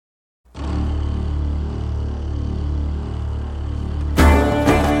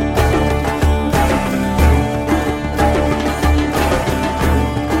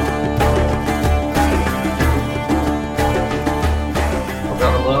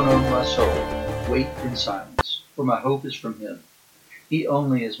alone, O my soul, wait in silence, for my hope is from him. He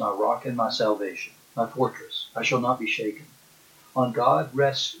only is my rock and my salvation, my fortress. I shall not be shaken. On God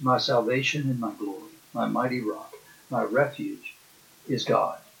rests my salvation and my glory, my mighty rock. My refuge is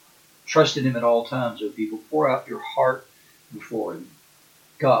God. Trust in him at all times, O people. Pour out your heart before him.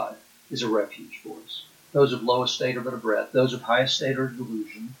 God is a refuge for us. Those of low estate are but a breath. Those of high estate are a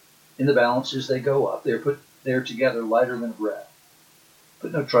delusion. In the balances they go up. They are put there together lighter than a breath.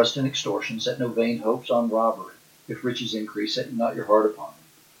 Put no trust in extortion. Set no vain hopes on robbery. If riches increase, set not your heart upon them.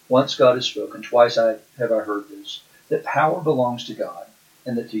 Once God has spoken, twice have I heard this, that power belongs to God,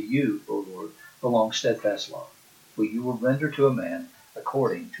 and that to you, O Lord, belongs steadfast love. For you will render to a man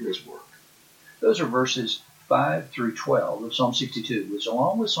according to his work. Those are verses 5 through 12 of Psalm 62, which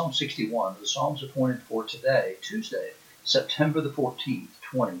along with Psalm 61 are the Psalms appointed for today, Tuesday, September the 14th,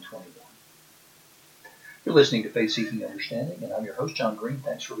 2021. You're listening to Faith Seeking Understanding, and I'm your host, John Green.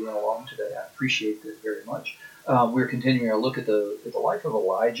 Thanks for being along today. I appreciate that very much. We're continuing our look at the life of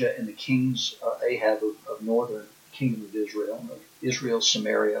Elijah and the kings Ahab of northern kingdom of Israel. Israel,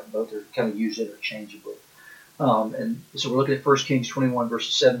 Samaria, both are kind of used interchangeably. And so we're looking at 1 Kings 21,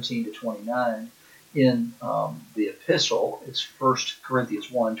 verses 17 to 29. In the epistle, it's 1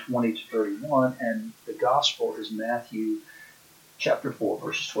 Corinthians 1, 20 to 31, and the gospel is Matthew chapter 4,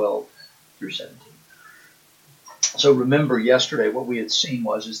 verses 12 through 17. So remember yesterday what we had seen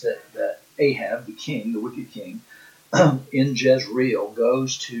is that Ahab, the king, the wicked king, in Jezreel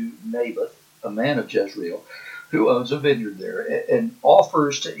goes to Naboth, a man of Jezreel, who owns a vineyard there, and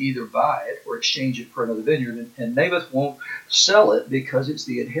offers to either buy it or exchange it for another vineyard. And Naboth won't sell it because it's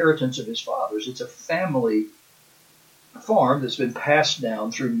the inheritance of his fathers. It's a family farm that's been passed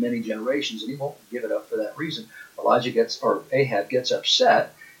down through many generations, and he won't give it up for that reason. Ahab gets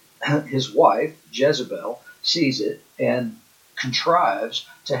upset. His wife, Jezebel, sees it and contrives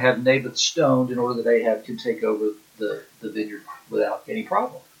to have Naboth stoned in order that Ahab can take over the vineyard without any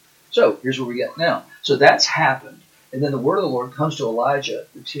problem. So here's where we get now. So that's happened. And then the word of the Lord comes to Elijah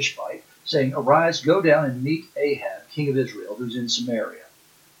the Tishbite, saying, Arise, go down and meet Ahab, king of Israel, who's in Samaria.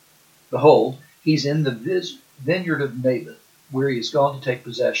 Behold, he's in the vineyard of Naboth, where he has gone to take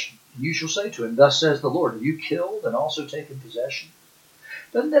possession. And you shall say to him, Thus says the Lord, Have you killed and also taken possession?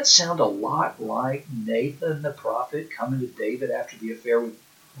 Doesn't that sound a lot like Nathan the prophet coming to David after the affair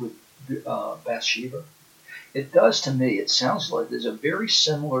with Bathsheba? It does to me. It sounds like there's a very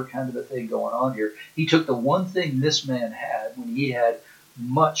similar kind of a thing going on here. He took the one thing this man had when he had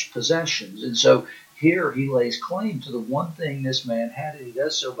much possessions. And so here he lays claim to the one thing this man had, and he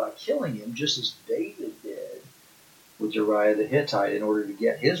does so by killing him, just as David did with Uriah the Hittite in order to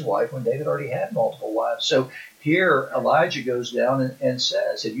get his wife when David already had multiple wives. So here Elijah goes down and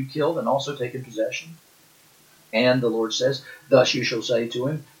says, Have you killed and also taken possession? And the Lord says, Thus you shall say to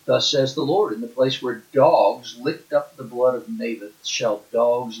him, Thus says the Lord, in the place where dogs licked up the blood of Naboth, shall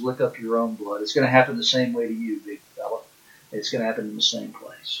dogs lick up your own blood. It's going to happen the same way to you, big fella. It's going to happen in the same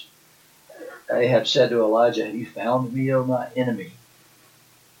place. Ahab said to Elijah, Have you found me, O my enemy?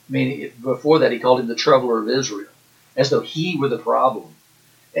 Meaning, before that he called him the troubler of Israel, as though he were the problem.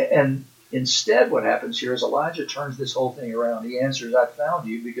 And instead what happens here is Elijah turns this whole thing around. He answers, I found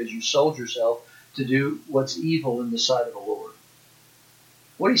you because you sold yourself to do what's evil in the sight of the Lord.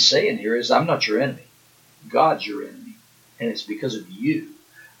 What he's saying here is, I'm not your enemy. God's your enemy. And it's because of you.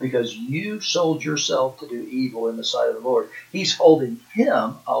 Because you sold yourself to do evil in the sight of the Lord. He's holding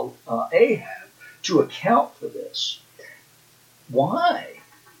him, Ahab, to account for this. Why?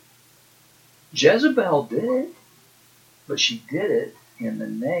 Jezebel did, but she did it in the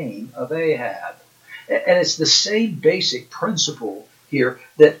name of Ahab. And it's the same basic principle here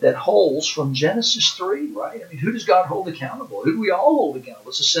that holds from Genesis 3, right? I mean, who does God hold accountable? Who do we all hold accountable?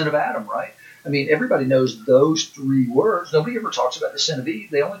 It's the sin of Adam, right? I mean, everybody knows those three words. Nobody ever talks about the sin of Eve.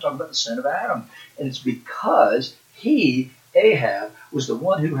 They only talk about the sin of Adam. And it's because he, Ahab, was the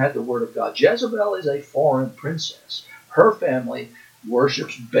one who had the word of God. Jezebel is a foreign princess. Her family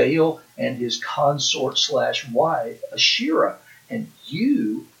worships Baal and his consort/wife, Asherah. And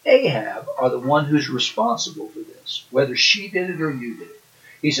you, Ahab, are the one who's responsible for this, whether she did it or you did it.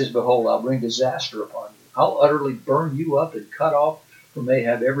 He says, Behold, I'll bring disaster upon you. I'll utterly burn you up and cut off from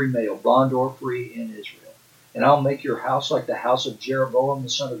Ahab every male, bond or free, in Israel. And I'll make your house like the house of Jeroboam the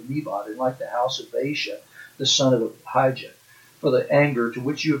son of Nebat, and like the house of Baasha the son of Ahijah, for the anger to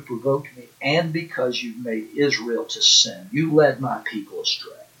which you have provoked me, and because you've made Israel to sin. You led my people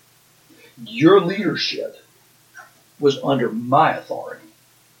astray. Your leadership was under my authority,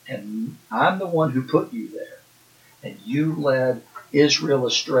 and I'm the one who put you there. And you led Israel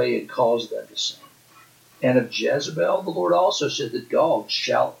astray and caused them to sin. And of Jezebel, the Lord also said, the dogs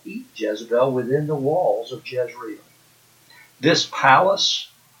shall eat Jezebel within the walls of Jezreel. This palace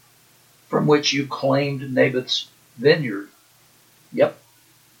from which you claimed Naboth's vineyard, yep,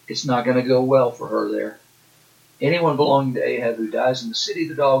 it's not going to go well for her there. Anyone belonging to Ahab who dies in the city,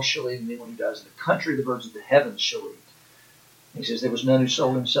 the dogs shall eat, and anyone who dies in the country, the birds of the heavens shall eat. He says, there was none who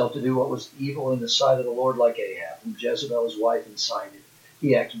sold himself to do what was evil in the sight of the Lord like Ahab, whom Jezebel his wife incited.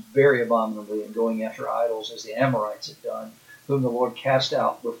 He acted very abominably in going after idols, as the Amorites had done, whom the Lord cast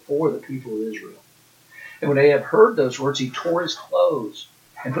out before the people of Israel. And when Ahab heard those words, he tore his clothes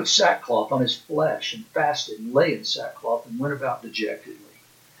and put sackcloth on his flesh and fasted and lay in sackcloth and went about dejectedly.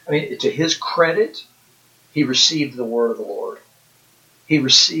 I mean, to his credit, he received the word of the Lord. He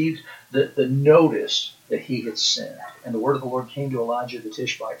received the notice that he had sinned. And the word of the Lord came to Elijah the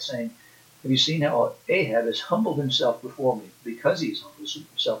Tishbite, saying, have you seen how Ahab has humbled himself before me? Because he has humbled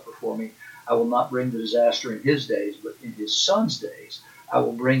himself before me, I will not bring the disaster in his days, but in his son's days I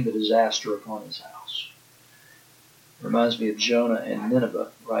will bring the disaster upon his house. It reminds me of Jonah and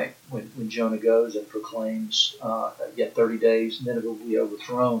Nineveh, right? When Jonah goes and proclaims, yet 30 days, Nineveh will be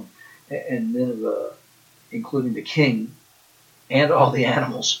overthrown. And Nineveh, including the king and all the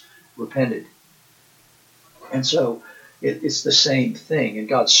animals, repented. And so it's the same thing. And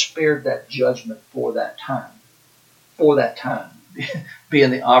God spared that judgment for that time. For that time. Being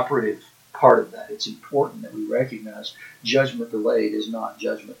the operative part of that. It's important that we recognize judgment delayed is not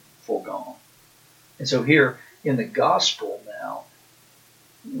judgment foregone. And so here in the gospel now,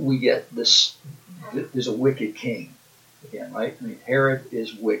 we get this, there's a wicked king. Again, right? I mean, Herod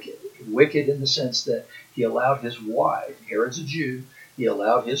is wicked. Wicked in the sense that he allowed his wife, Herod's a Jew, he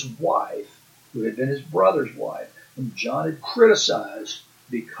allowed his wife, who had been his brother's wife, whom John had criticized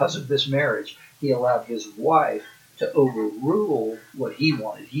because of this marriage, he allowed his wife to overrule what he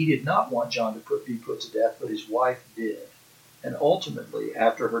wanted. He did not want John to be put to death, but his wife did. And ultimately,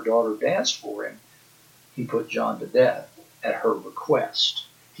 after her daughter danced for him, he put John to death at her request.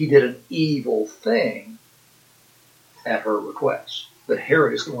 He did an evil thing at her request. But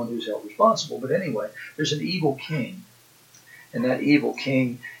Herod is the one who's held responsible. But anyway, there's an evil king. And that evil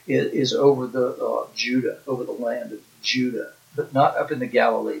king is over the Judah, over the land of Judah, but not up in the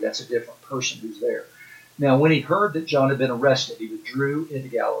Galilee. That's a different person who's there. Now, when he heard that John had been arrested, he withdrew into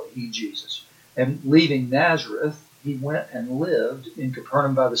Galilee, Jesus. And leaving Nazareth, he went and lived in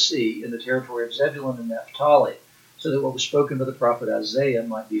Capernaum by the sea, in the territory of Zebulun and Naphtali, so that what was spoken by the prophet Isaiah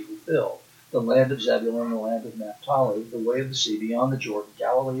might be fulfilled. The land of Zebulun, the land of Naphtali, the way of the sea beyond the Jordan,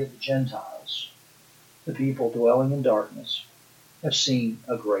 Galilee of the Gentiles, the people dwelling in darkness, have seen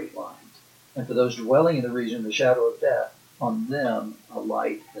a great light. And for those dwelling in the region of the shadow of death, on them a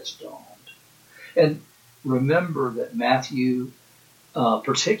light has dawned. And remember that Matthew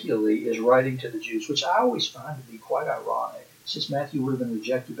particularly is writing to the Jews, which I always find to be quite ironic, since Matthew would have been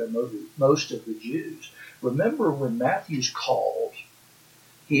rejected by most of the Jews. Remember when Matthew's called,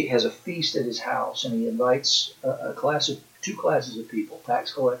 he has a feast at his house, and he invites two classes of people,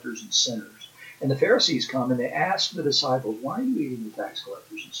 tax collectors and sinners. And the Pharisees come and they ask the disciples, why are you eating with tax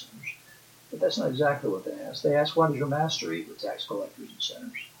collectors and sinners? But that's not exactly what they ask. They ask, why does your master eat with tax collectors and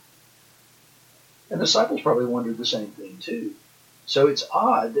sinners? And the disciples probably wondered the same thing too. So it's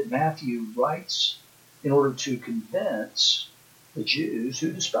odd that Matthew writes in order to convince the Jews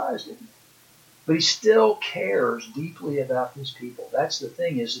who despised him. But he still cares deeply about his people. That's the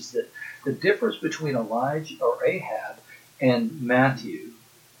thing is that the difference between Elijah or Ahab and Matthew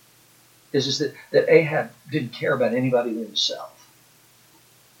is that Ahab didn't care about anybody but himself.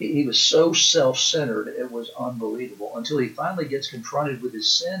 He was so self-centered, it was unbelievable, until he finally gets confronted with his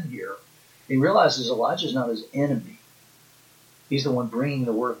sin here. He realizes Elijah's not his enemy. He's the one bringing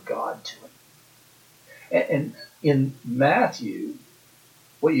the word of God to him. And in Matthew,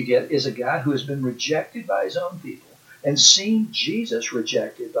 what you get is a guy who has been rejected by his own people and seen Jesus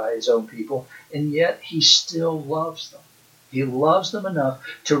rejected by his own people, and yet he still loves them. He loves them enough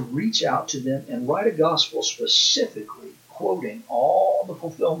to reach out to them and write a gospel specifically quoting all the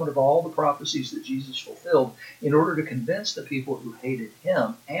fulfillment of all the prophecies that Jesus fulfilled in order to convince the people who hated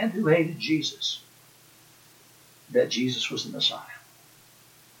him and who hated Jesus that Jesus was the Messiah.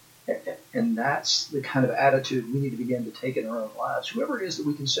 And that's the kind of attitude we need to begin to take in our own lives. Whoever it is that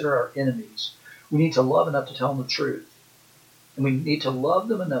we consider our enemies, we need to love enough to tell them the truth. And we need to love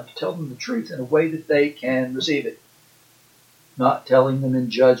them enough to tell them the truth in a way that they can receive it. Not telling them in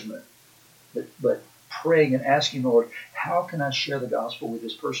judgment, but praying and asking the Lord, how can I share the gospel with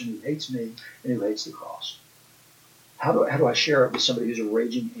this person who hates me and who hates the cross? How do I share it with somebody who's a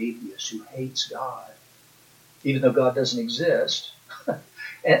raging atheist who hates God? Even though God doesn't exist,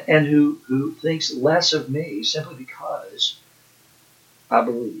 and who thinks less of me simply because I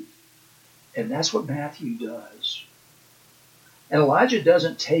believe. And that's what Matthew does. And Elijah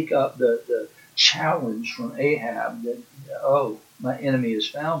doesn't take up the challenge from Ahab that, oh, my enemy has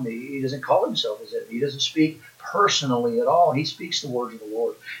found me. He doesn't call himself his enemy. He doesn't speak personally at all. He speaks the words of the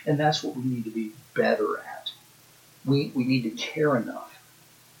Lord. And that's what we need to be better at. We need to care enough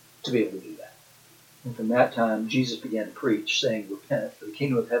to be able to do that. And from that time, Jesus began to preach, saying, repent, for the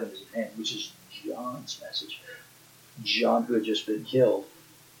kingdom of heaven is at hand, which is John's message. John, who had just been killed,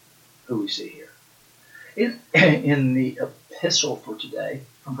 who we see here. In the epistle for today,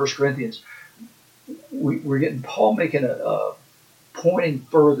 from 1 Corinthians, we're getting Paul making a pointing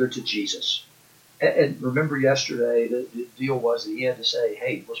further to Jesus. And remember yesterday, the deal was that he had to say,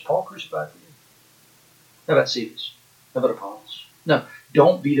 hey, was Paul crucified for you? How about Cephas? How about Apollos? No,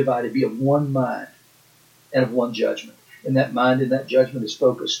 don't be divided. Be of one mind and of one judgment. And that mind and that judgment is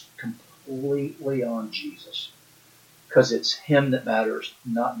focused completely on Jesus. Because it's him that matters,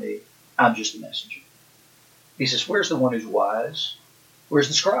 not me. I'm just a messenger. He says, where's the one who's wise? Where's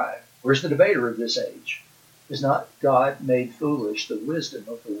the scribe? Where's the debater of this age? Is not God made foolish the wisdom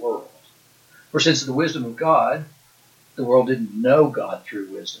of the world? For since the wisdom of God, the world didn't know God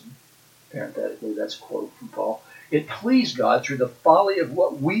through wisdom. Parenthetically, that's a quote from Paul. It pleased God through the folly of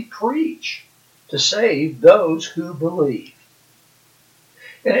what we preach to save those who believe.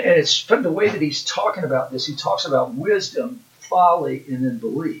 And it's from the way that he's talking about this. He talks about wisdom, folly, and then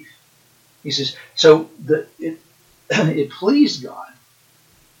belief. He says, so it pleased God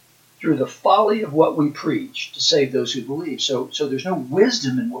through the folly of what we preach to save those who believe. So there's no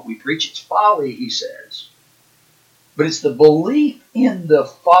wisdom in what we preach. It's folly, he says. But it's the belief in the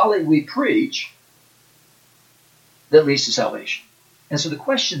folly we preach that leads to salvation. And so the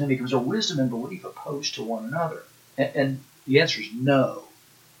question then becomes, are wisdom and belief opposed to one another? And the answer is no.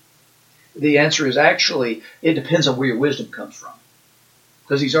 The answer is actually, it depends on where your wisdom comes from.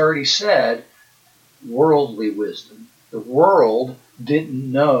 Because he's already said worldly wisdom. The world didn't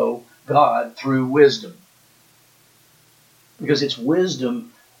know God through wisdom. Because its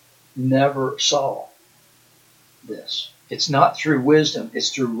wisdom never saw this. It's not through wisdom,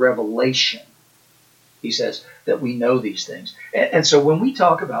 it's through revelation. He says that we know these things. And so when we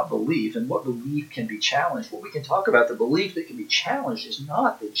talk about belief and what belief can be challenged, what we can talk about, the belief that can be challenged is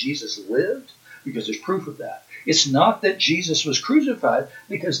not that Jesus lived, because there's proof of that. It's not that Jesus was crucified,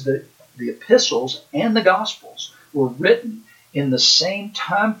 because the epistles and the gospels were written in the same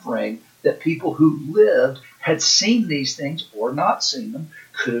time frame that people who lived had seen these things or not seen them,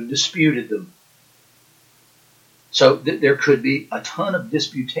 could have disputed them. So there could be a ton of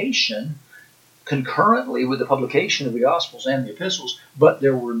disputation concurrently with the publication of the Gospels and the epistles, but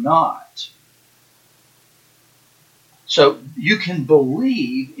there were not. So you can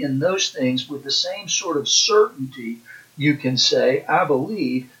believe in those things with the same sort of certainty you can say, I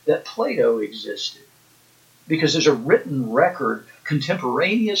believe that Plato existed. Because there's a written record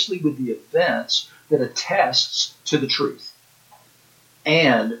contemporaneously with the events that attests to the truth.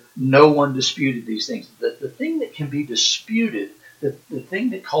 And no one disputed these things. The thing that can be disputed, the thing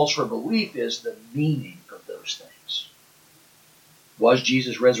that calls for belief, is the meaning of those things. Was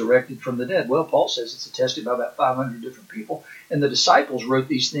Jesus resurrected from the dead? Well, Paul says it's attested by about 500 different people, and the disciples wrote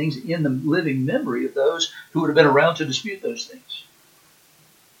these things in the living memory of those who would have been around to dispute those things.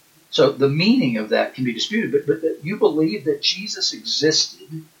 So the meaning of that can be disputed, but that you believe that Jesus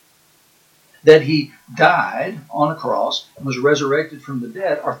existed, that he died on a cross and was resurrected from the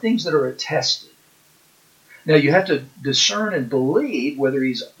dead, are things that are attested. Now you have to discern and believe whether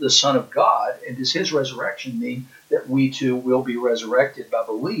he's the Son of God, and does his resurrection mean that we too will be resurrected by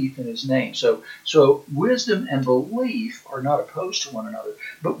belief in his name. So wisdom and belief are not opposed to one another,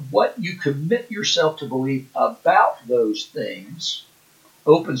 but what you commit yourself to believe about those things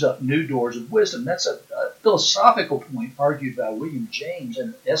opens up new doors of wisdom. That's a philosophical point argued by William James in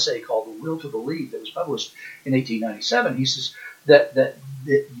an essay called The Will to Believe that was published in 1897. He says that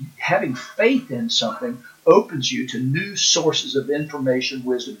having faith in something opens you to new sources of information,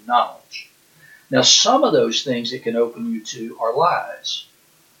 wisdom, and knowledge. Now, some of those things it can open you to are lies.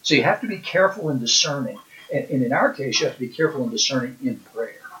 So you have to be careful in discerning. And in our case, you have to be careful in discerning in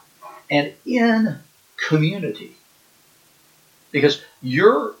prayer and in community. Because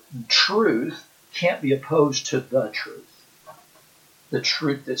your truth can't be opposed to the truth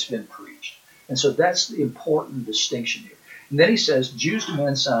that's been preached. And so that's the important distinction here. And then he says, Jews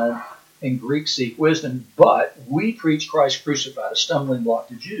demand sign and Greeks seek wisdom, but we preach Christ crucified, a stumbling block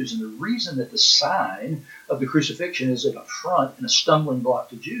to Jews. And the reason that the sign of the crucifixion is an affront and a stumbling block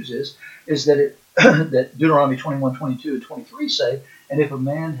to Jews is that that Deuteronomy 21, 22, and 23 say, And if a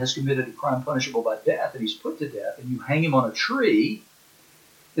man has committed a crime punishable by death, and he's put to death, and you hang him on a tree,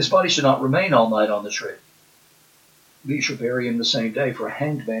 his body should not remain all night on the tree. But you shall bury him the same day, for a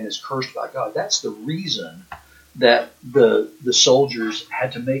hanged man is cursed by God. That's the reason that the soldiers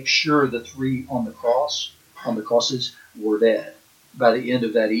had to make sure the three on the crosses, were dead by the end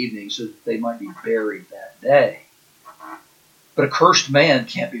of that evening, so that they might be buried that day. But a cursed man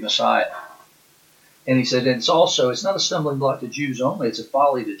can't be Messiah. And he said, and it's not a stumbling block to Jews only, it's a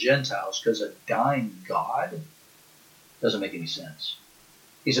folly to Gentiles, because a dying God doesn't make any sense.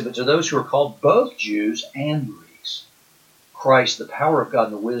 He said, but to those who are called both Jews and Greeks, Christ, the power of God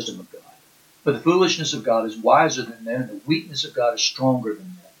and the wisdom of God. For the foolishness of God is wiser than men, and the weakness of God is stronger than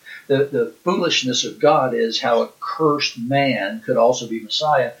men. The foolishness of God is how a cursed man could also be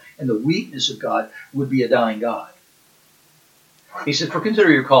Messiah, and the weakness of God would be a dying God. He said, for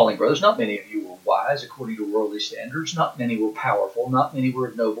consider your calling, brothers. Not many of you were wise according to worldly standards. Not many were powerful. Not many were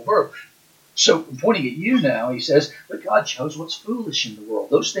of noble birth. So, pointing at you now, he says, but God chose what's foolish in the world,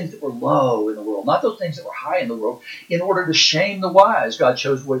 those things that were low in the world, not those things that were high in the world, in order to shame the wise. God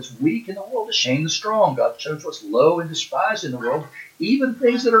chose what's weak in the world to shame the strong. God chose what's low and despised in the world, even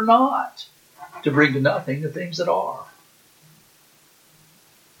things that are not, to bring to nothing the things that are,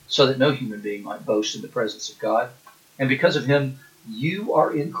 so that no human being might boast in the presence of God. And because of him, you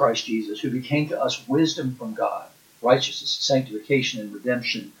are in Christ Jesus, who became to us wisdom from God, righteousness, sanctification, and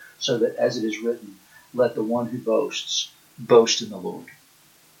redemption, so that, as it is written, let the one who boasts boast in the Lord.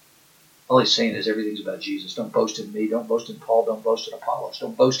 All he's saying is everything's about Jesus. Don't boast in me. Don't boast in Paul. Don't boast in Apollos.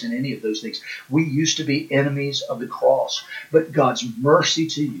 Don't boast in any of those things. We used to be enemies of the cross, but God's mercy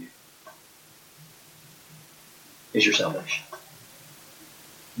to you is your salvation.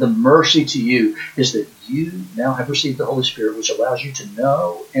 The mercy to you is that you now have received the Holy Spirit, which allows you to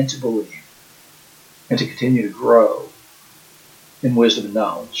know and to believe and to continue to grow in wisdom and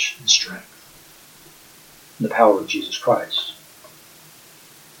knowledge and strength in the power of Jesus Christ.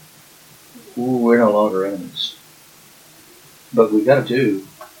 We're no longer enemies. But we've got to do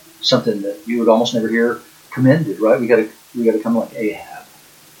something that you would almost never hear commended, right? We got to come like Ahab.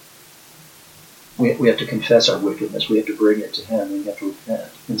 We have to confess our wickedness. We have to bring it to him. We have to repent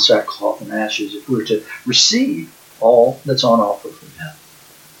in sackcloth and ashes if we're to receive all that's on offer from him.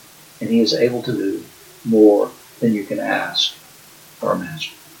 And he is able to do more than you can ask or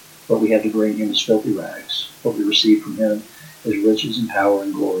imagine. But we have to bring him as filthy rags, what we receive from him as riches and power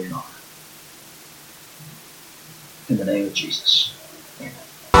and glory and honor. In the name of Jesus.